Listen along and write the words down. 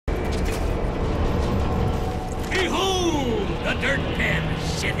The dirt pen,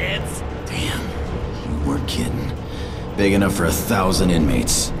 shitheads. Damn, you weren't kidding. Big enough for 1,000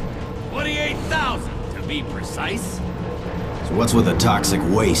 inmates. 28,000 to be precise. So what's with the toxic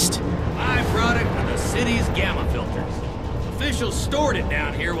waste? Byproduct of the city's gamma filters. Officials stored it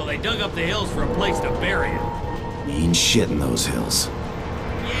down here while they dug up the hills for a place to bury it. Mean shit in those hills.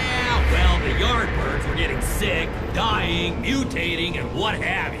 Yeah, well, the yardbirds were getting sick, dying, mutating, and what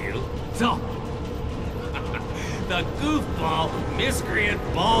have you. So, the goofball, miscreant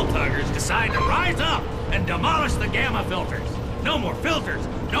ball tuggers decide to rise up and demolish the gamma filters. No more filters,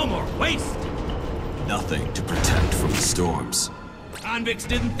 no more waste. Nothing to protect from the storms. Convicts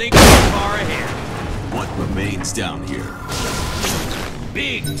didn't think too far ahead. What remains down here?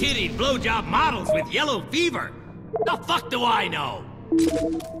 Big tittied blowjob models with yellow fever. The fuck do I know?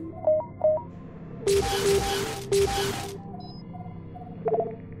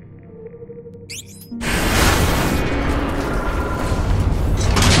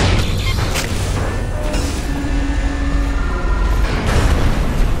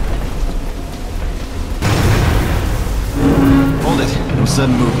 Hold it. No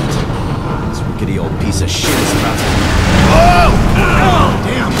sudden movement. This rickety old piece of shit is about to... Oh!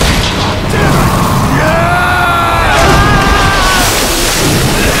 Damn!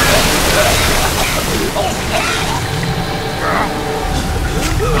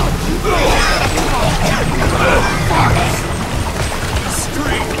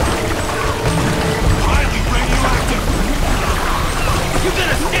 Highly radioactive! You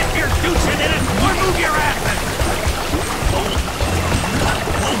gonna sit here douching in it or move your asses?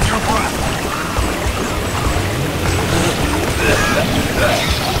 Hold your breath!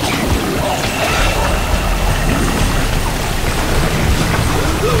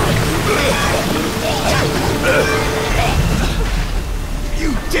 You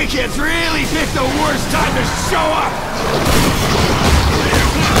dickheads really picked the worst time to show up!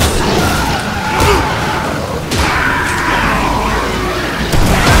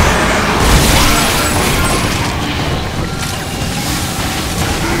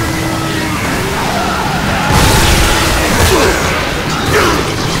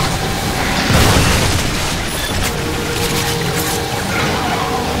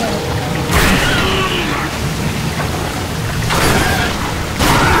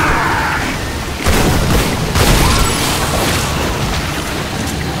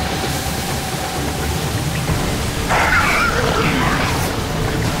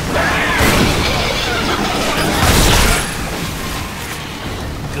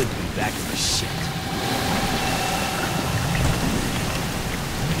 Good to be back in the shit.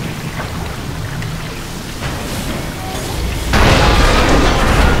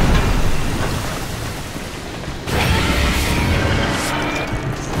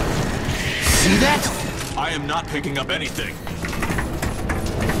 See that? I am not picking up anything.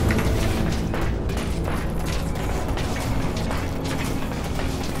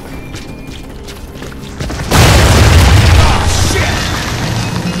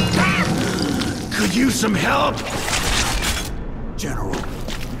 Could use some help? General,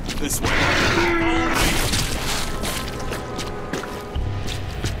 this way.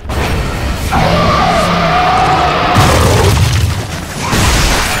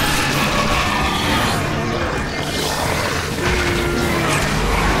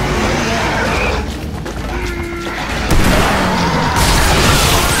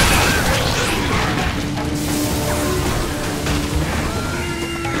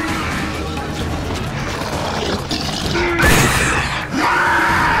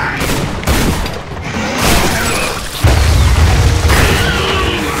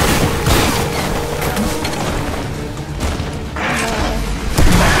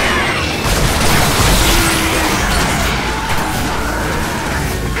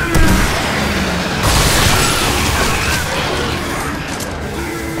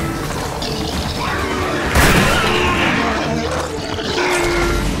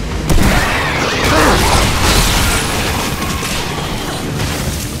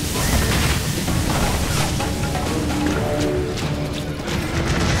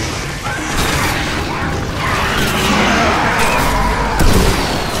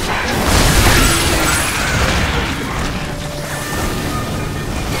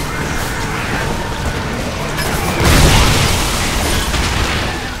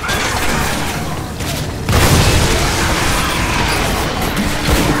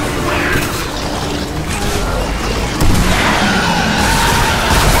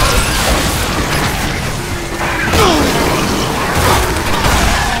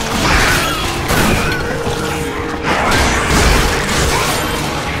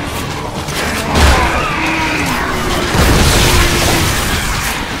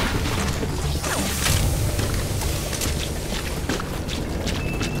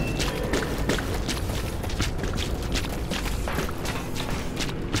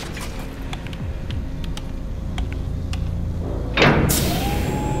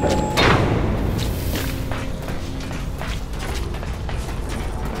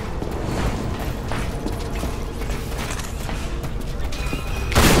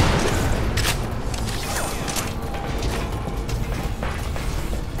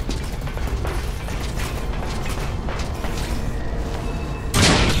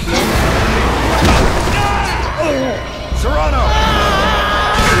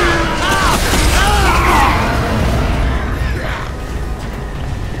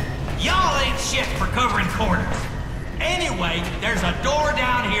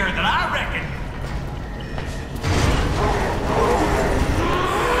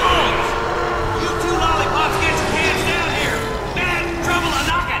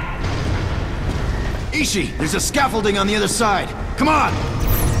 Ishii, there's a scaffolding on the other side. Come on!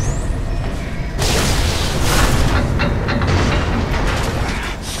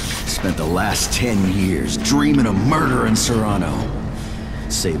 Spent the last 10 years dreaming of murdering Serrano.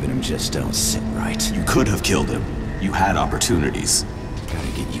 Saving him just don't sit right. You could have killed him. You had opportunities. Gotta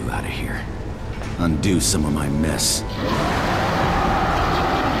get you out of here. Undo some of my mess.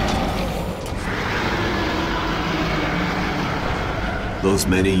 Those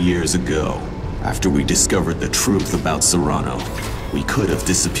many years ago, after we discovered the truth about Serrano, we could have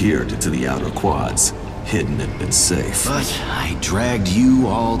disappeared into the outer quads, hidden and been safe. But I dragged you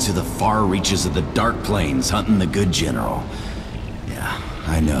all to the far reaches of the Dark Plains hunting the good general. Yeah,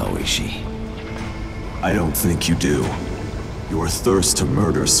 I know, Ishii. I don't think you do. Your thirst to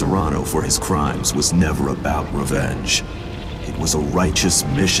murder Serrano for his crimes was never about revenge. It was a righteous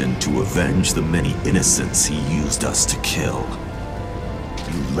mission to avenge the many innocents he used us to kill.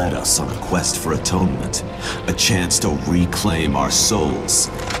 You led us on a quest for atonement, a chance to reclaim our souls.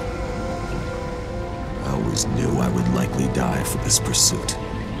 I always knew I would likely die for this pursuit.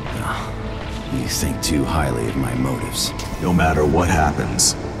 You think too highly of my motives. No matter what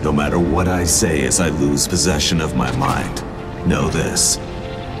happens, no matter what I say as I lose possession of my mind, know this.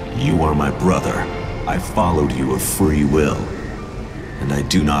 You are my brother. I followed you of free will, and I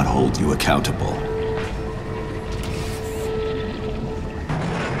do not hold you accountable.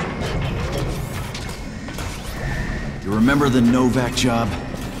 You remember the Novak job?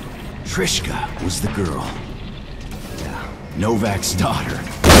 Trishka was the girl. Yeah, Novak's daughter.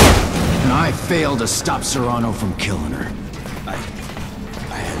 And I failed to stop Serrano from killing her. I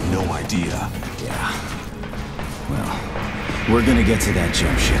had no idea. Yeah. Well, we're gonna get to that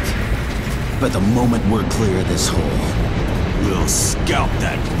jump ship. But the moment we're clear of this hole, We'll scalp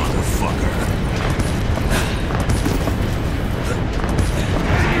that motherfucker.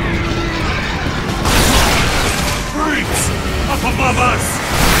 Freaks! Up above us!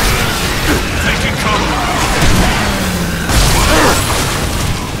 Taking cover!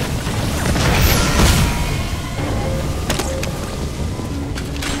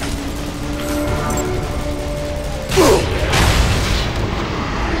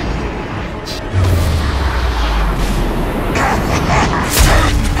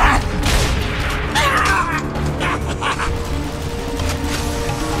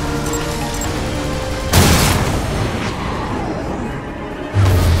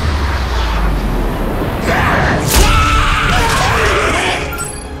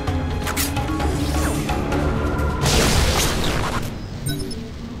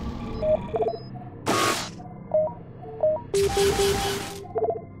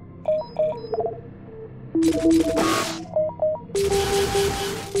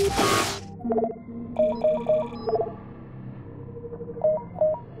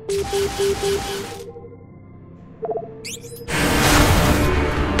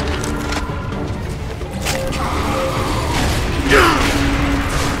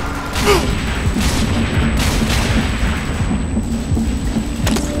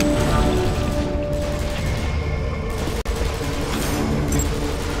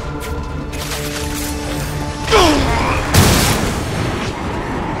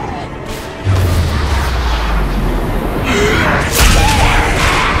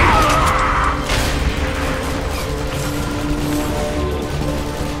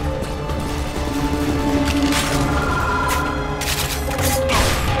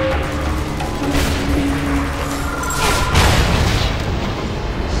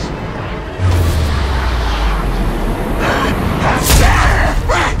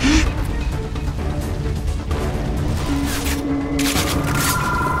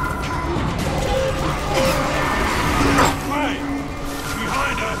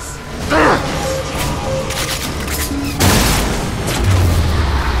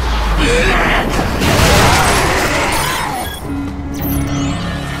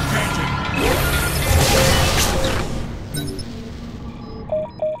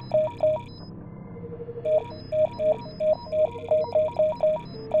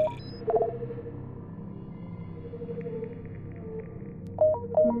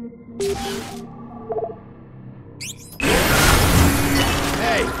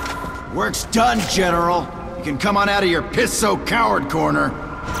 Hey, work's done, General. You can come on out of your piss-so-coward corner.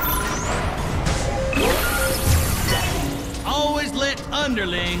 Always let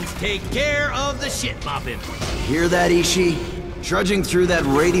underlings take care of the shit mopping. Hear that, Ishii? Trudging through that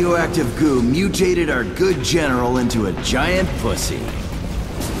radioactive goo mutated our good general into a giant pussy.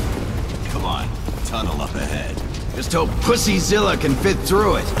 Come on, tunnel up ahead. Just hope Pussyzilla can fit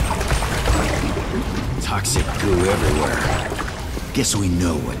through it. Toxic goo everywhere. Guess we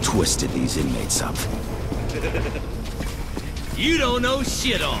know what twisted these inmates up. You don't know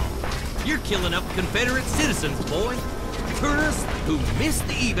shit all. You're killing up Confederate citizens, boy. Tourists who missed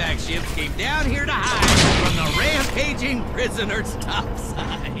the evac ships came down here to hide from the rampaging prisoners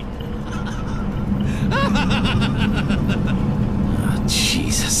topside. Oh,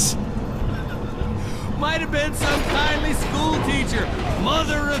 Jesus. Might have been some kindly school teacher.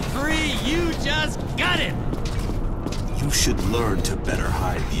 Mother of three, you just got it. You should learn to better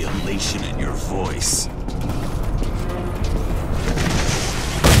hide the elation in your voice.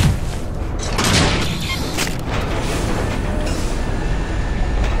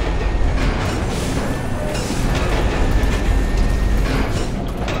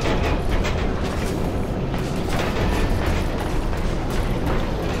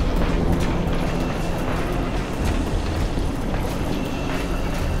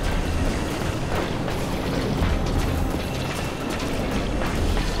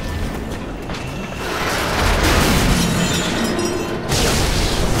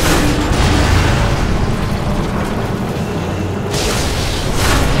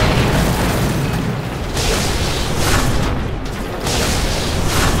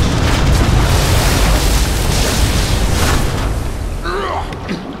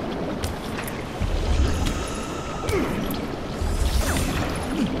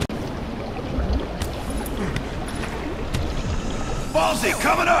 Ballsy,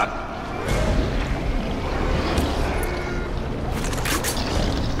 coming up!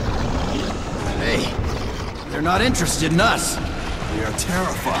 Hey, they're not interested in us. We are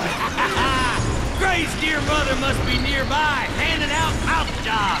terrified. Gray's dear mother must be nearby, handing out mouth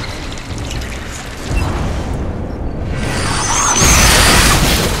jobs.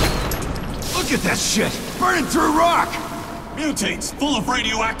 Look at that shit! Burning through rock! Mutates, full of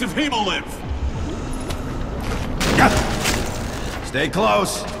radioactive hemolymph. Stay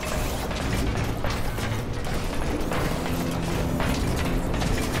close.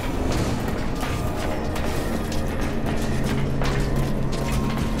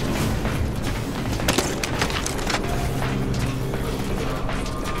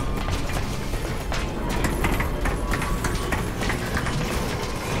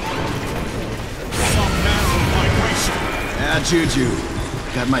 Juju.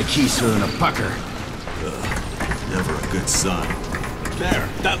 Got my keister in a pucker. Never a good sign. There,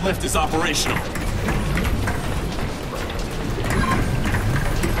 that lift is operational.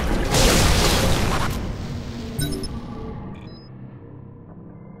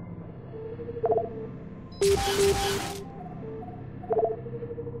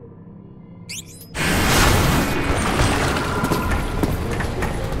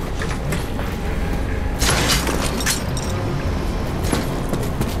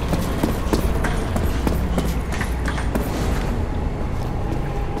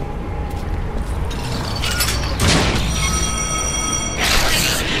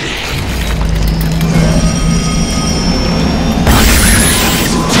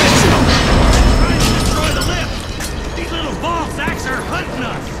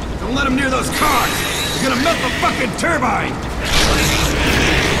 Turbine!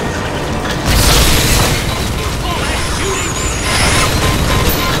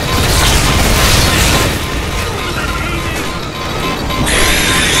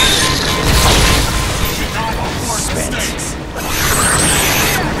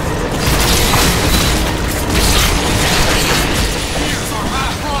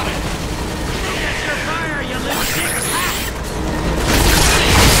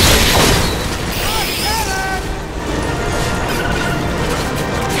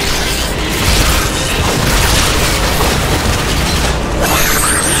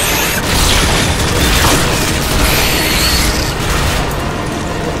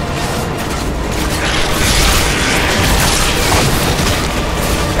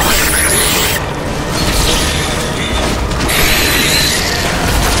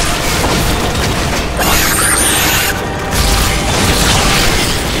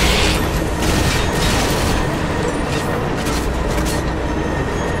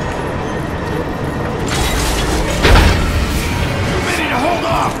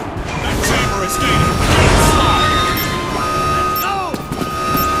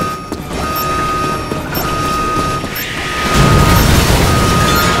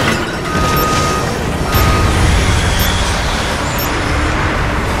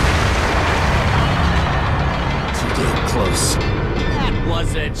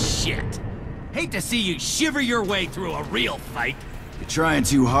 Hate to see you shiver your way through a real fight. You're trying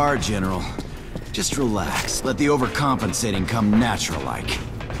too hard, General. Just relax. Let the overcompensating come natural-like.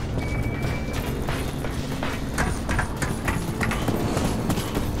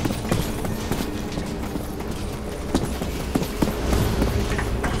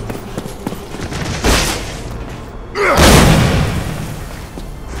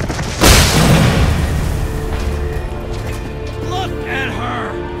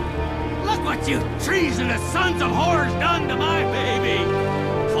 you treasonous sons of whores done to my baby?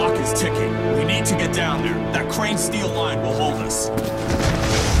 Clock is ticking. We need to get down there. That crane steel line will hold us.